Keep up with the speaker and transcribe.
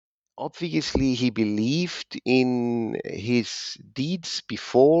Obviously, he believed in his deeds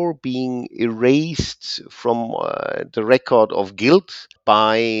before being erased from the record of guilt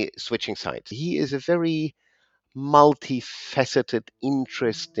by switching sides. He is a very multifaceted,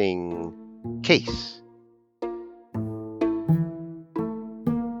 interesting case.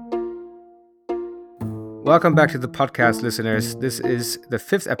 Welcome back to the podcast, listeners. This is the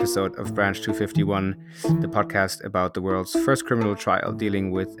 5th episode of Branch 251, the podcast about the world's first criminal trial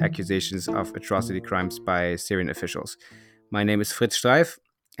dealing with accusations of atrocity crimes by Syrian officials. My name is Fritz Streif,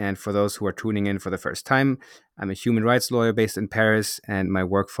 and for those who are tuning in for the first time, I'm a human rights lawyer based in Paris, and my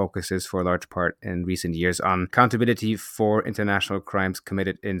work focuses for a large part in recent years on accountability for international crimes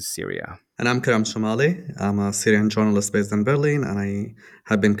committed in Syria. And I'm Karam Shamali. I'm a Syrian journalist based in Berlin, and I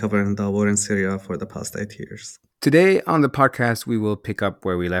have been covering the war in Syria for the past 8 years. Today on the podcast, we will pick up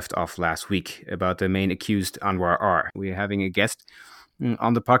where we left off last week about the main accused, Anwar R. We're having a guest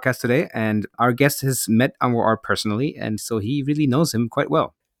on the podcast today, and our guest has met Anwar R personally, and so he really knows him quite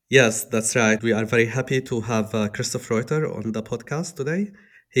well. Yes, that's right. We are very happy to have Christoph Reuter on the podcast today.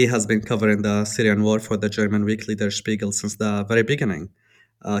 He has been covering the Syrian war for the German weekly Der Spiegel since the very beginning.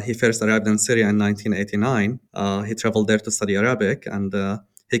 He first arrived in Syria in 1989. He traveled there to study Arabic, and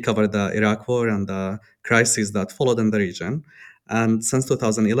he covered the Iraq war and the crises that followed in the region. And since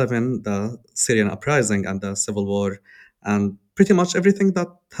 2011, the Syrian uprising and the civil war, and pretty much everything that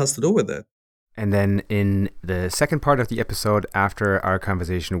has to do with it. And then in the second part of the episode, after our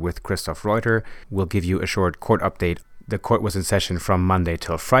conversation with Christoph Reuter, we'll give you a short court update. The court was in session from Monday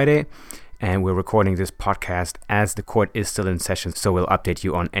till Friday, and we're recording this podcast as the court is still in session, so we'll update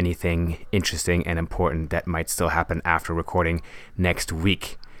you on anything interesting and important that might still happen after recording next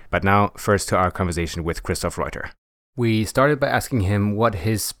week. But now, first to our conversation with Christoph Reuter. We started by asking him what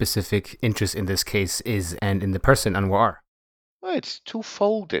his specific interest in this case is and in the person Anwar. Well, it's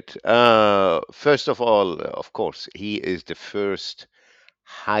two-folded. First of all, of course, he is the first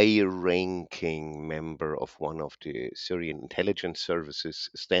high-ranking member of one of the Syrian intelligence services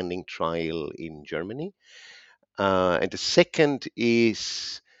standing trial in Germany. And the second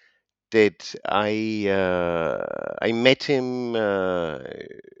is that I met him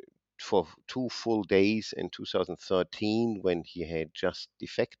for 2 full days in 2013 when he had just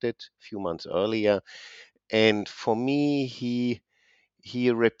defected a few months earlier. And for me, he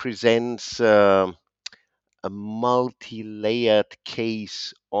represents a multi-layered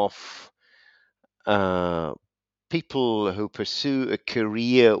case of people who pursue a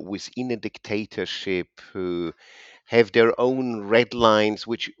career within a dictatorship, who have their own red lines,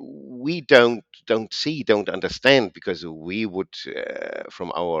 which we don't see, don't understand, because we would,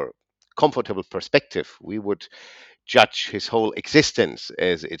 from our comfortable perspective, we would judge his whole existence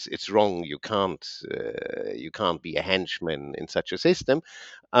as it's wrong. You can't be a henchman in such a system.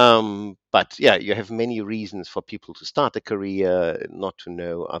 But yeah, you have many reasons for people to start a career, not to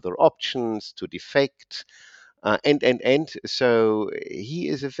know other options, to defect, and. So he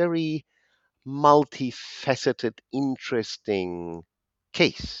is a very multifaceted, interesting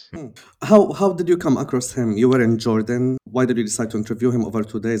case. How did you come across him? You were in Jordan. Why did you decide to interview him over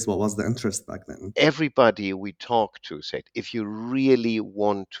 2 days? What was the interest back then? Everybody we talked to said, if you really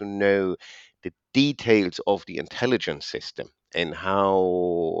want to know the details of the intelligence system and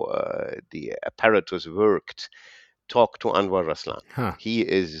how the apparatus worked, talk to Anwar Raslan. Huh. He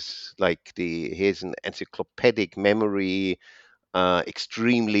is he has an encyclopedic memory,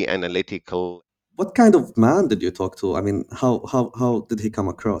 extremely analytical. What kind of man did you talk to? I mean, how did he come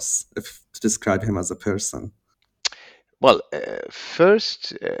across, if to describe him as a person? Well,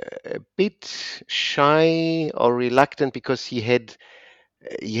 first, a bit shy or reluctant because he had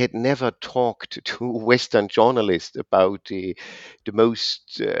never talked to Western journalists about the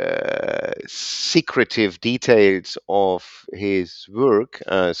most secretive details of his work.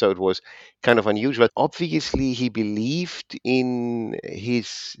 So it was kind of unusual. Obviously, he believed in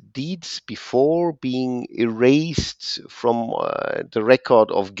his deeds before being erased from the record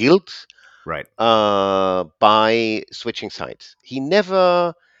of guilt. Right. By switching sides. He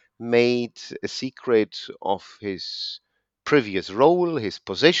never made a secret of his previous role, his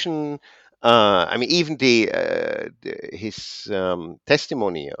position. I mean, even his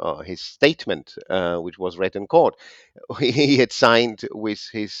testimony or his statement, which was read in court, he had signed with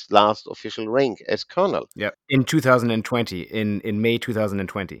his last official rank as colonel. Yeah. In 2020, in May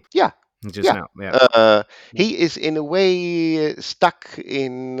 2020. Yeah. Just Yeah. now. Yeah. He is in a way stuck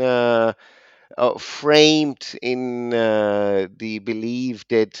in. Framed in the belief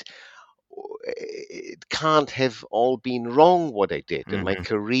that it can't have all been wrong what I did, and my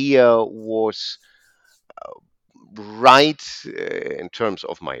career was right in terms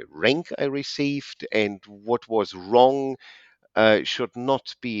of my rank I received, and what was wrong should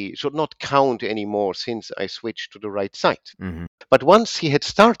not count anymore since I switched to the right side. Hmm. But once he had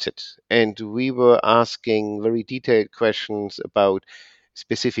started, and we were asking very detailed questions about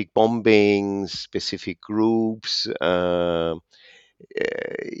specific bombings, specific groups,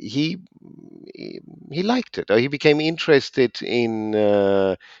 he he liked it. Or he became interested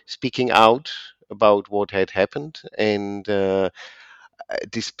in speaking out about what had happened, and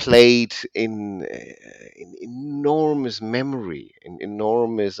displayed in enormous memory, in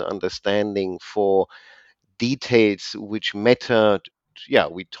enormous understanding for details which mattered. Yeah,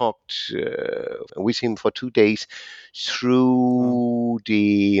 we talked with him for 2 days Wow. through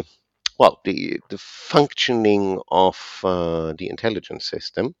the functioning of the intelligence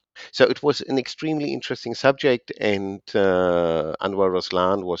system. So it was an extremely interesting subject, and Anwar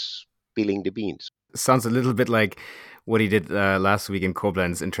Raslan was spilling the beans. Sounds a little bit like what he did last week in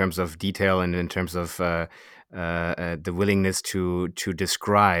Koblenz in terms of detail and in terms of the willingness to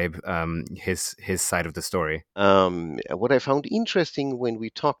describe his side of the story. What I found interesting when we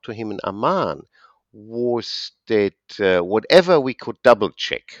talked to him in Amman was that whatever we could double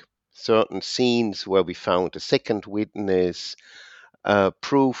check, certain scenes where we found a second witness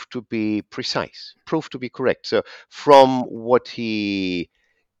proved to be precise, proved to be correct. So from what he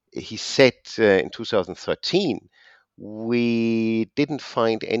said in 2013, we didn't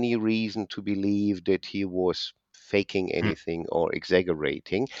find any reason to believe that he was faking Hmm. anything or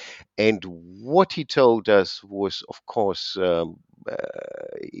exaggerating. And what he told us was, of course,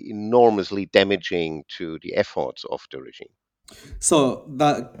 enormously damaging to the efforts of the regime. So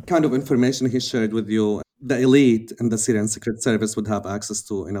that kind of information he shared with you, the elite and the Syrian Secret Service would have access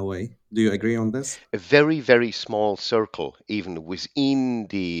to in a way. Do you agree on this? A very, very small circle, even within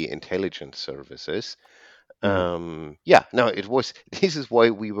the intelligence services. Mm. Yeah, no, it was. This is why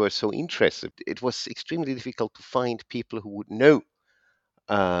we were so interested. It was extremely difficult to find people who would know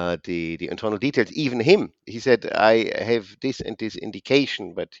the internal details. Even him, he said, "I have this and this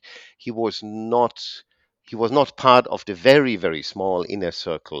indication," but he was not. He was not part of the very, very small inner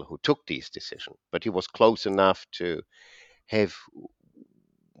circle who took these decisions, but he was close enough to have,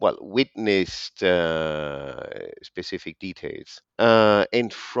 well, witnessed specific details.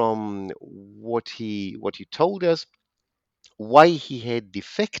 And from what he told us, why he had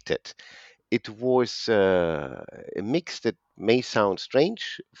defected, it was a mix that may sound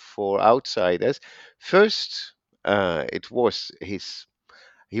strange for outsiders. First, it was his.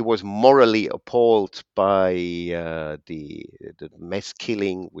 He was morally appalled by the mass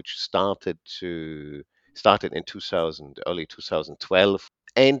killing, which started in 2000, early 2012.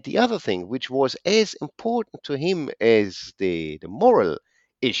 And the other thing, which was as important to him as the moral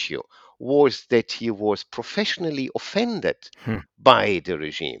issue, was that he was professionally offended Hmm. by the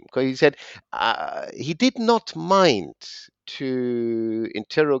regime. Because he said he did not mind to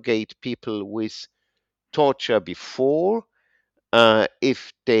interrogate people with torture before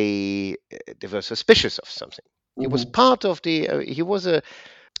if they were suspicious of something. He was Hmm. part of the. He was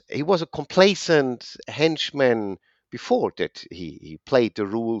a complacent henchman before that. He played the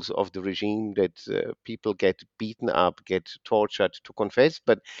rules of the regime that people get beaten up, get tortured to confess.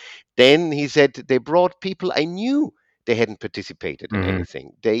 But then he said they brought people I knew they hadn't participated in Hmm.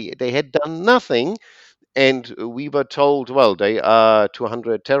 anything. They had done nothing, and we were told, well, they are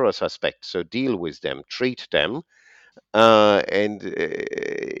 200 terror suspects, so deal with them, treat them. And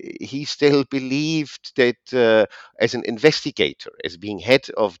he still believed that as an investigator, as being head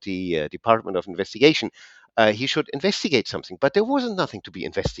of the Department of Investigation, he should investigate something. But there wasn't nothing to be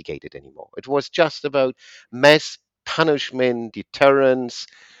investigated anymore. It was just about mass punishment, deterrence.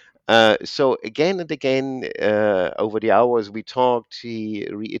 So again and again, over the hours we talked, he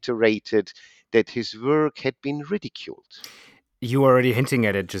reiterated that his work had been ridiculed. You were already hinting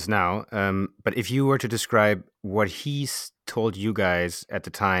at it just now, but if you were to describe what told you guys at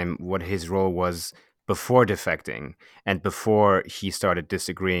the time, what his role was before defecting and before he started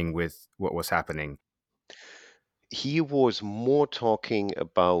disagreeing with what was happening. He was more talking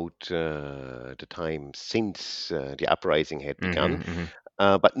about the time since the uprising had begun, Hmm.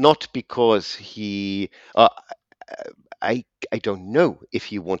 Hmm. but not because he. I I don't know if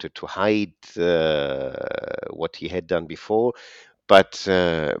he wanted to hide what he had done before, but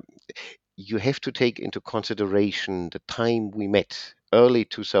you have to take into consideration the time we met, early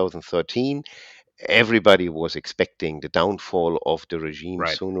 2013. Everybody was expecting the downfall of the regime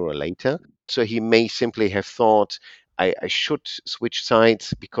Right. sooner or later. So he may simply have thought, I should switch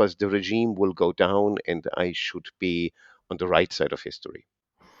sides because the regime will go down and I should be on the right side of history.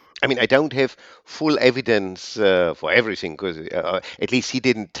 I mean, I don't have full evidence for everything because at least he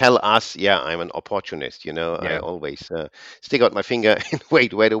didn't tell us, yeah, I'm an opportunist. I Yeah, always stick out my finger and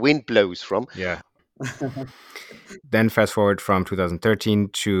wait where the wind blows from. yeah. Then fast forward from 2013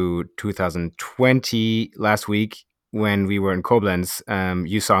 to 2020 last week when we were in Koblenz,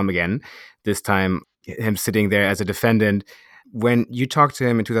 you saw him again, this time him sitting there as a defendant. When you talked to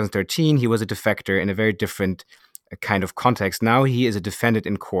him in 2013, he was a defector in a very different kind of context. Now he is a defendant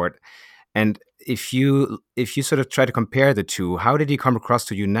in court. And if you sort of try to compare the two, how did he come across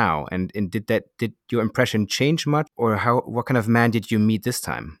to you now? And did your impression change much, or what kind of man did you meet this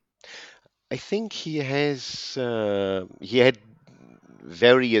time? I think he had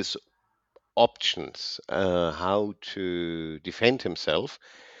various options how to defend himself,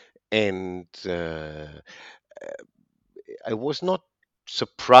 and I was not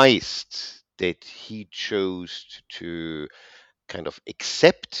surprised that he chose to kind of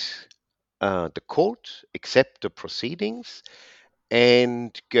accept the court, accept the proceedings,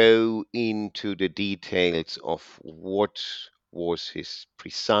 and go into the details of what was his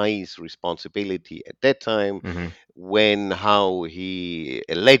precise responsibility at that time, Hmm. when, how he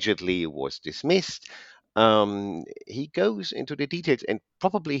allegedly was dismissed. He goes into the details, and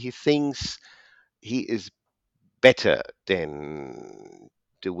probably he thinks he is better than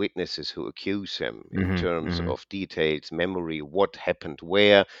the witnesses who accuse him in Hmm. terms Hmm. of details, memory, what happened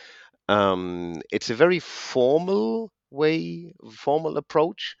where. It's a very formal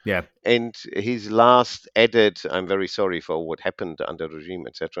approach. Yeah. And his last added, "I'm very sorry for what happened under regime,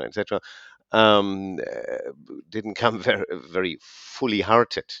 etc., etc." Didn't come very fully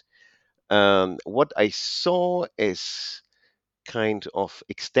hearted. What I saw as kind of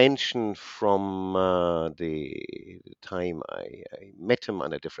extension from the time I met him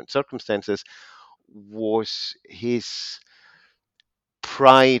under different circumstances was his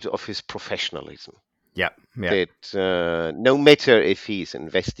pride of his professionalism. Yeah. Yeah. That no matter if he's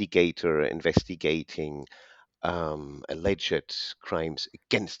investigator investigating alleged crimes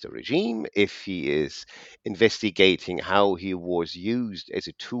against the regime, if he is investigating how he was used as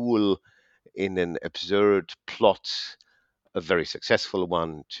a tool in an absurd plot, a very successful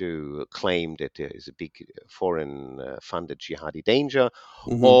one, to claim that there is a big foreign funded jihadi danger,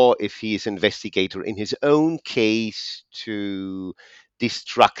 Hmm. or if he is investigator in his own case to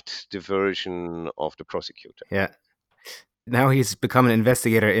destruct the version of the prosecutor. Yeah. Now he's become an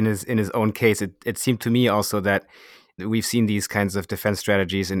investigator in his own case. It seemed to me also that we've seen these kinds of defense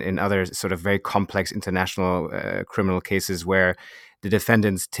strategies in other sort of very complex international criminal cases where the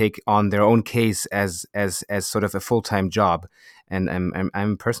defendants take on their own case as sort of a full-time job. And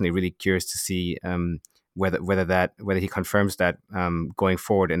I'm personally really curious to see whether he confirms that going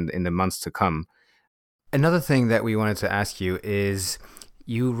forward in the months to come. Another thing that we wanted to ask you is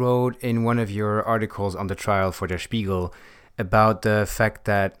you wrote in one of your articles on the trial for Der Spiegel about the fact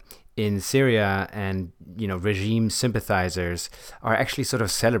that in Syria and regime sympathizers are actually sort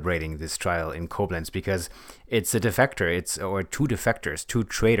of celebrating this trial in Koblenz because it's a defector, or two defectors, two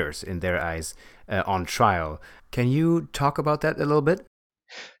traitors in their eyes on trial. Can you talk about that a little bit?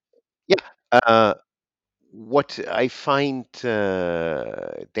 Yeah. What I find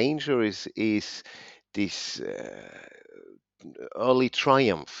dangerous is this early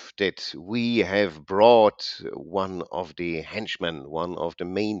triumph that we have brought one of the henchmen, one of the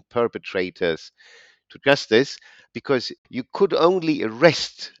main perpetrators, to justice, because you could only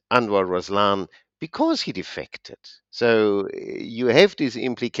arrest Anwar Raslan because he defected. So you have this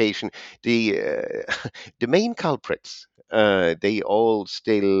implication. The main culprits, they all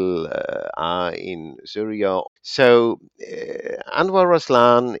still are in Syria. So Anwar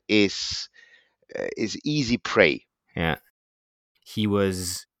Raslan is easy prey. Yeah. He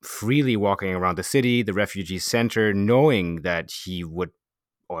was freely walking around the city, the refugee center, knowing that he would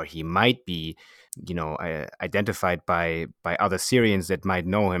or he might be, identified by other Syrians that might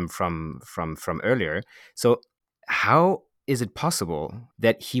know him from earlier. So, how is it possible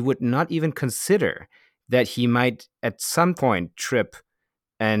that he would not even consider that he might at some point trip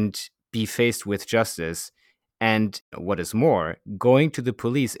and be faced with justice? And what is more, going to the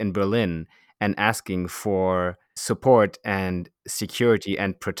police in Berlin and asking for support and security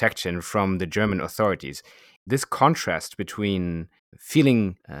and protection from the German authorities. This contrast between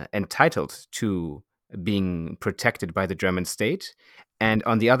feeling entitled to being protected by the German state and,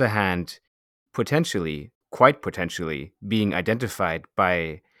 on the other hand, potentially, quite potentially, being identified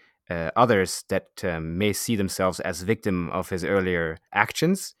by others that may see themselves as victim of his earlier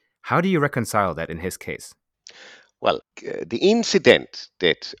actions. How do you reconcile that in his case? Well, the incident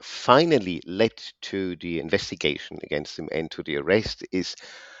that finally led to the investigation against him and to the arrest is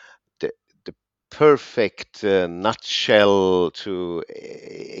perfect nutshell to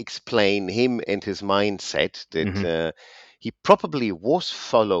explain him and his mindset that he probably was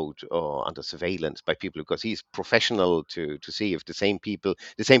followed or under surveillance by people because he's professional to see if the same people,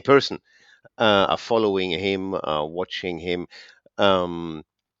 the same person, are following him, watching him. Um,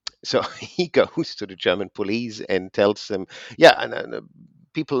 so he goes to the German police and tells them, yeah, and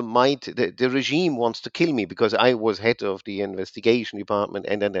people might, the regime wants to kill me because I was head of the investigation department,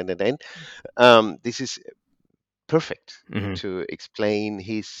 and this is perfect to explain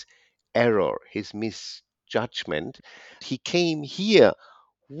his error, his misjudgment. He came here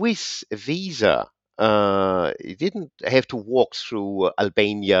with a visa. He didn't have to walk through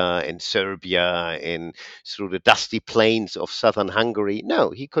Albania and Serbia and through the dusty plains of southern Hungary.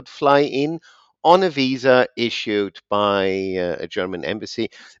 No, he could fly in on a visa issued by a German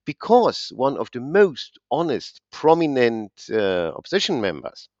embassy because one of the most honest, prominent opposition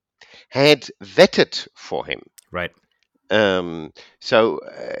members had vetted for him. Right. So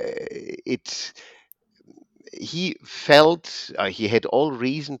it's he felt he had all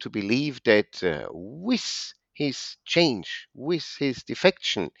reason to believe that with his change, with his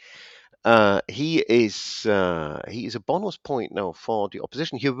defection, he is a bonus point now for the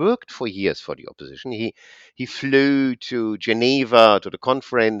opposition. He worked for years for the opposition. He flew to Geneva to the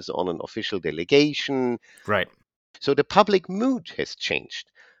conference on an official delegation. Right. So the public mood has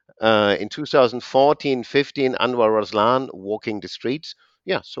changed. In 2014-15, Anwar Raslan walking the streets.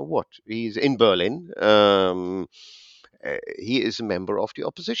 Yeah, so what? He's in Berlin. He is a member of the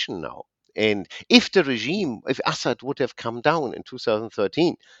opposition now. And if the regime, if Assad would have come down in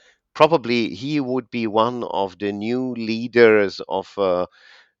 2013, probably he would be one of the new leaders of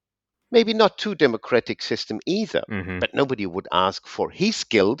maybe not too democratic system either, but nobody would ask for his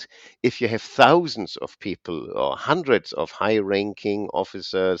guilt if you have thousands of people or hundreds of high-ranking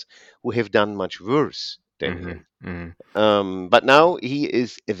officers who have done much worse than him. But now he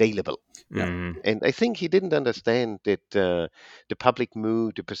is available. And I think he didn't understand that the public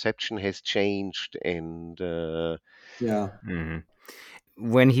mood, the perception has changed. And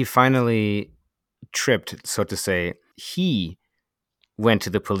when he finally tripped, so to say, he went to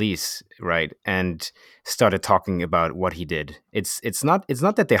the police, right, and started talking about what he did. It's not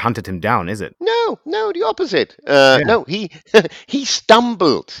that they hunted him down, is it? No, the opposite. No, he he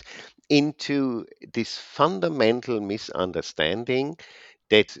stumbled into this fundamental misunderstanding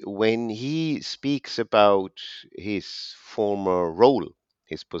that when he speaks about his former role,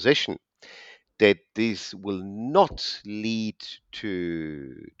 his position, that this will not lead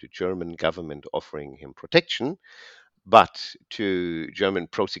to the German government offering him protection, but to German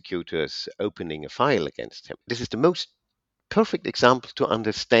prosecutors opening a file against him. This is the most perfect example to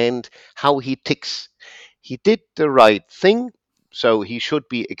understand how he ticks. He did the right thing, so he should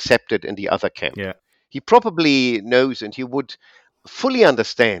be accepted in the other camp. Yeah. He probably knows and he would fully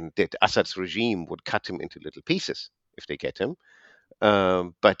understand that Assad's regime would cut him into little pieces if they get him.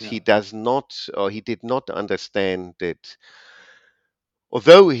 But he does not, or he did not understand that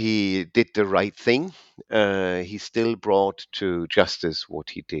although he did the right thing, he still brought to justice what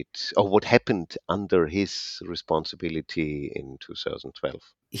he did or what happened under his responsibility in 2012.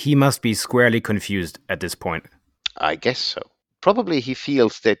 He must be squarely confused at this point. I guess so. Probably he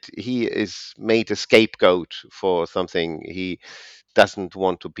feels that he is made a scapegoat for something he doesn't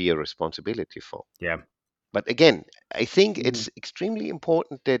want to be a responsibility for. Yeah. But again, I think it's extremely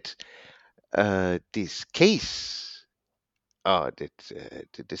important that this case, that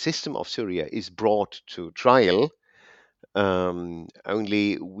the system of Syria is brought to trial.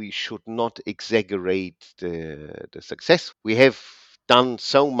 Only we should not exaggerate the success. We have done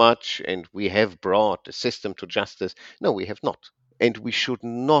so much and we have brought the system to justice. No, we have not. And we should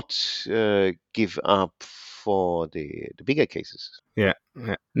not give up for the bigger cases. Yeah.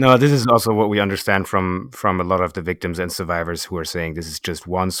 No, this is also what we understand from a lot of the victims and survivors who are saying this is just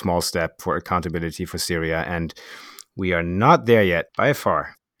one small step for accountability for Syria, and we are not there yet by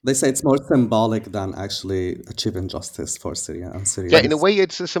far. They say it's more symbolic than actually achieving justice for Syria and Syrians. Yeah, in a way,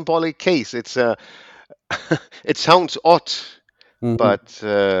 it's a symbolic case. It's it sounds odd, but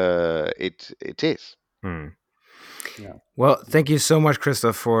it is. Yeah. Well, thank you so much,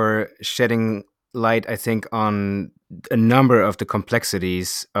 Christoph, for shedding light, I think, on a number of the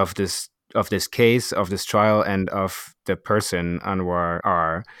complexities of this case, of this trial, and of the person Anwar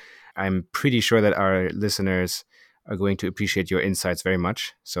R. I'm pretty sure that our listeners are going to appreciate your insights very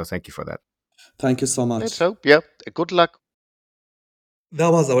much. So thank you for that. Thank you so much. Let's hope. Yeah. Good luck. That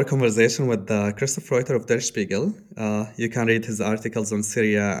was our conversation with Christoph Reuter of Der Spiegel. You can read his articles on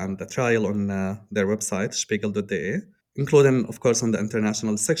Syria and the trial on their website, spiegel.de. including, of course, on the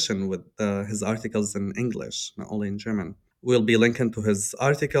international section with his articles in English, not only in German. We'll be linking to his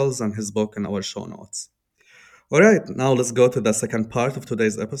articles and his book in our show notes. All right, now let's go to the second part of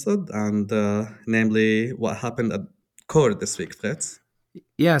today's episode, and namely what happened at court this week, Fritz.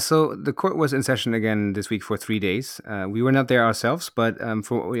 Yeah, so the court was in session again this week for 3 days. We were not there ourselves, but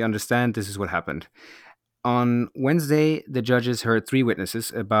from what we understand, this is what happened. On Wednesday, the judges heard three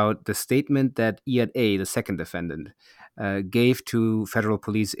witnesses about the statement that Iyad A., the second defendant, gave to federal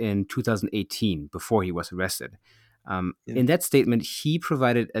police in 2018 before he was arrested. Yeah. In that statement, he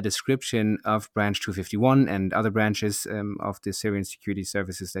provided a description of Branch 251 and other branches of the Syrian security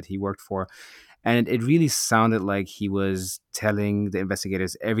services that he worked for. And it really sounded like he was telling the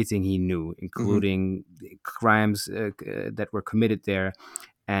investigators everything he knew, including crimes that were committed there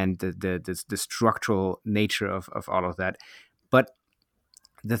and the structural nature of all of that. But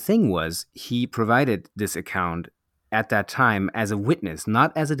the thing was, he provided this account at that time as a witness,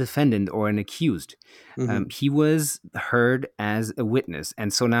 not as a defendant or an accused. He was heard as a witness.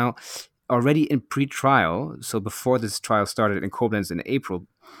 And so now, already in pre-trial, so before this trial started in Koblenz in April,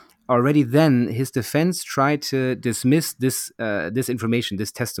 already then his defense tried to dismiss this information,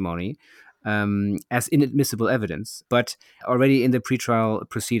 this testimony, as inadmissible evidence. But already in the pretrial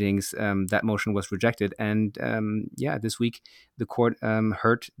proceedings, that motion was rejected. And this week the court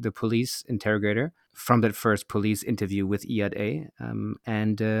heard the police interrogator from that first police interview with Iyad A.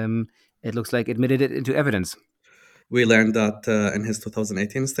 And it looks like admitted it into evidence. We learned that in his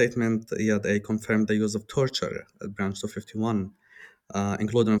 2018 statement, Iyad A confirmed the use of torture at Branch 251,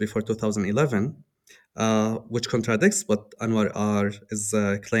 including before 2011, which contradicts what Anwar R is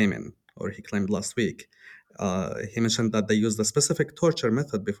claiming, or he claimed last week. He mentioned that they used a specific torture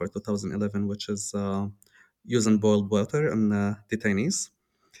method before 2011, which is using boiled water on detainees.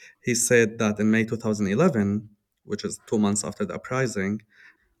 He said that in May 2011, which is 2 months after the uprising,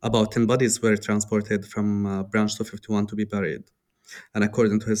 about 10 bodies were transported from Branch 251 to be buried. And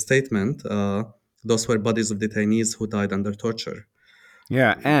according to his statement, those were bodies of detainees who died under torture.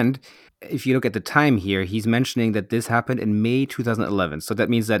 Yeah, and if you look at the time here, he's mentioning that this happened in May 2011. So that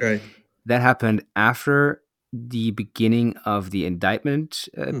means that Right. that happened after the beginning of the indictment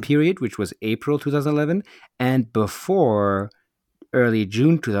period, which was April 2011, and before early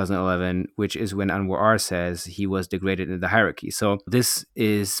June 2011, which is when Anwar R says he was degraded in the hierarchy. So this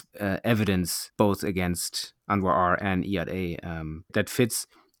is evidence both against Anwar R and Iyad A that fits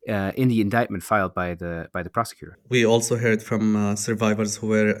in the indictment filed by the prosecutor. We also heard from survivors who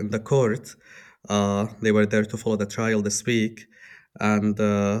were in the court. They were there to follow the trial this week. And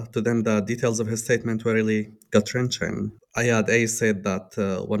to them, the details of his statement were really gut-wrenching. Iyad A said that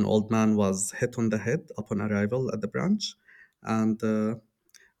one old man was hit on the head upon arrival at the branch and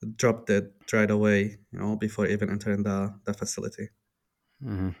dropped dead right away, before even entering the facility.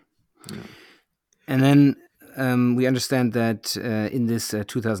 Mm-hmm. Yeah. And then we understand that in this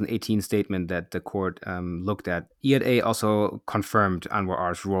 2018 statement that the court looked at, Iyad A also confirmed Anwar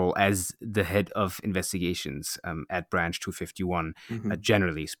R's role as the head of investigations at Branch 251,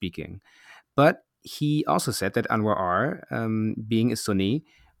 generally speaking. But he also said that Anwar R, being a Sunni,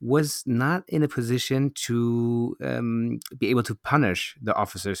 was not in a position to be able to punish the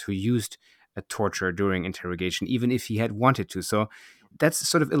officers who used torture during interrogation, even if he had wanted to. So that's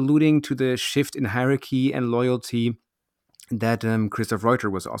sort of alluding to the shift in hierarchy and loyalty that Christoph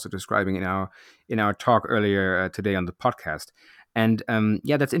Reuter was also describing in our talk earlier today on the podcast. And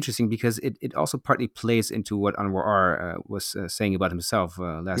that's interesting because it also partly plays into what Anwar R was saying about himself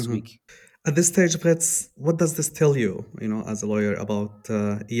last week. At this stage, Fritz, what does this tell you, as a lawyer, about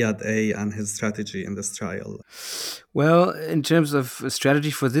Iyad A and his strategy in this trial? Well, in terms of strategy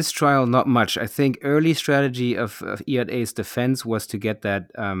for this trial, not much. I think early strategy of Iyad A's defense was to get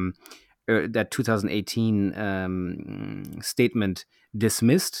that 2018 statement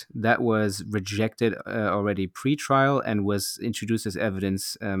dismissed. That was rejected already pre-trial and was introduced as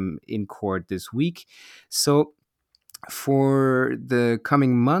evidence in court this week. So for the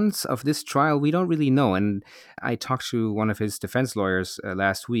coming months of this trial, we don't really know. And I talked to one of his defense lawyers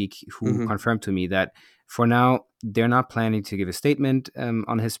last week who confirmed to me that for now, they're not planning to give a statement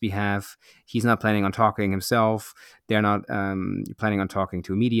on his behalf. He's not planning on talking himself. They're not planning on talking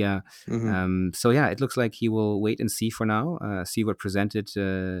to media. It looks like he will wait and see for now, see what presented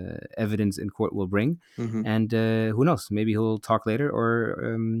evidence in court will bring. And who knows, maybe he'll talk later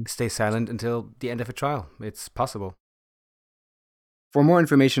or stay silent until the end of a trial. It's possible. For more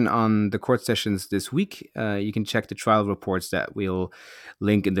information on the court sessions this week, you can check the trial reports that we'll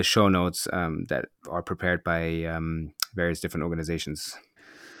link in the show notes that are prepared by various different organizations.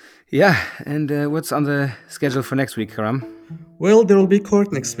 Yeah, and what's on the schedule for next week, Karam? Well, there will be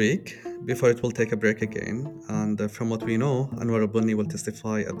court next week before it will take a break again. And from what we know, Anwar al-Bunni will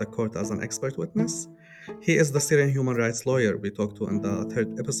testify at the court as an expert witness. He is the Syrian human rights lawyer we talked to in the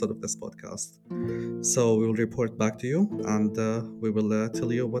third episode of this podcast. So we will report back to you and we will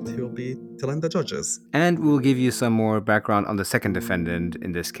tell you what he will be telling the judges. And we'll give you some more background on the second defendant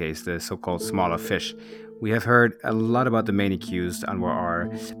in this case, the so-called smaller fish. We have heard a lot about the main accused, Anwar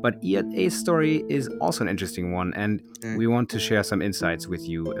R., but Iyad A's story is also an interesting one, and we want to share some insights with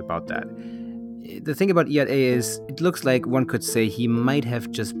you about that. The thing about Iyad A is, it looks like one could say he might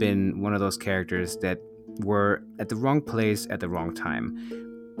have just been one of those characters that were at the wrong place at the wrong time.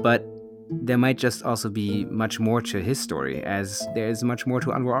 But there might just also be much more to his story, as there is much more to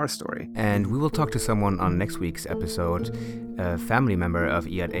Anwar R's story. And we will talk to someone on next week's episode, a family member of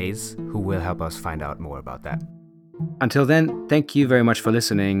Iyad A's, who will help us find out more about that. Until then, thank you very much for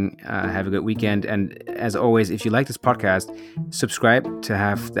listening. Have a good weekend. And as always, if you like this podcast, subscribe to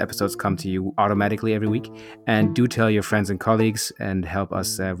have the episodes come to you automatically every week. And do tell your friends and colleagues and help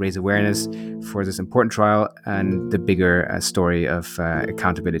us raise awareness for this important trial and the bigger story of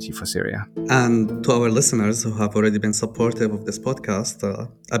accountability for Syria. And to our listeners who have already been supportive of this podcast,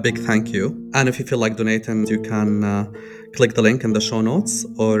 a big thank you. And if you feel like donating, you can click the link in the show notes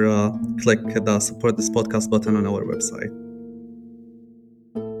or click the support this podcast button on our website.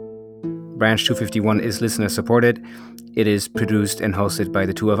 Branch 251 is listener supported. It is produced and hosted by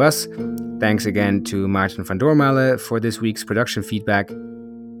the two of us. Thanks again to Maarten van Doormalen for this week's production feedback.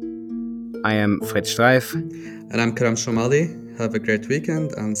 I am Fritz Streif. And I'm Karam Shomali. Have a great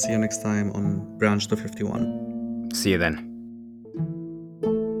weekend and see you next time on Branch 251. See you then.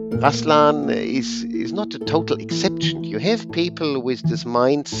 Raslan is not a total exception. You have people with this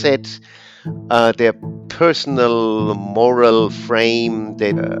mindset, their personal moral frame,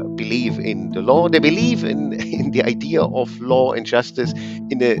 they believe in the law, they believe in the idea of law and justice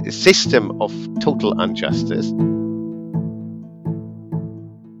in a system of total injustice.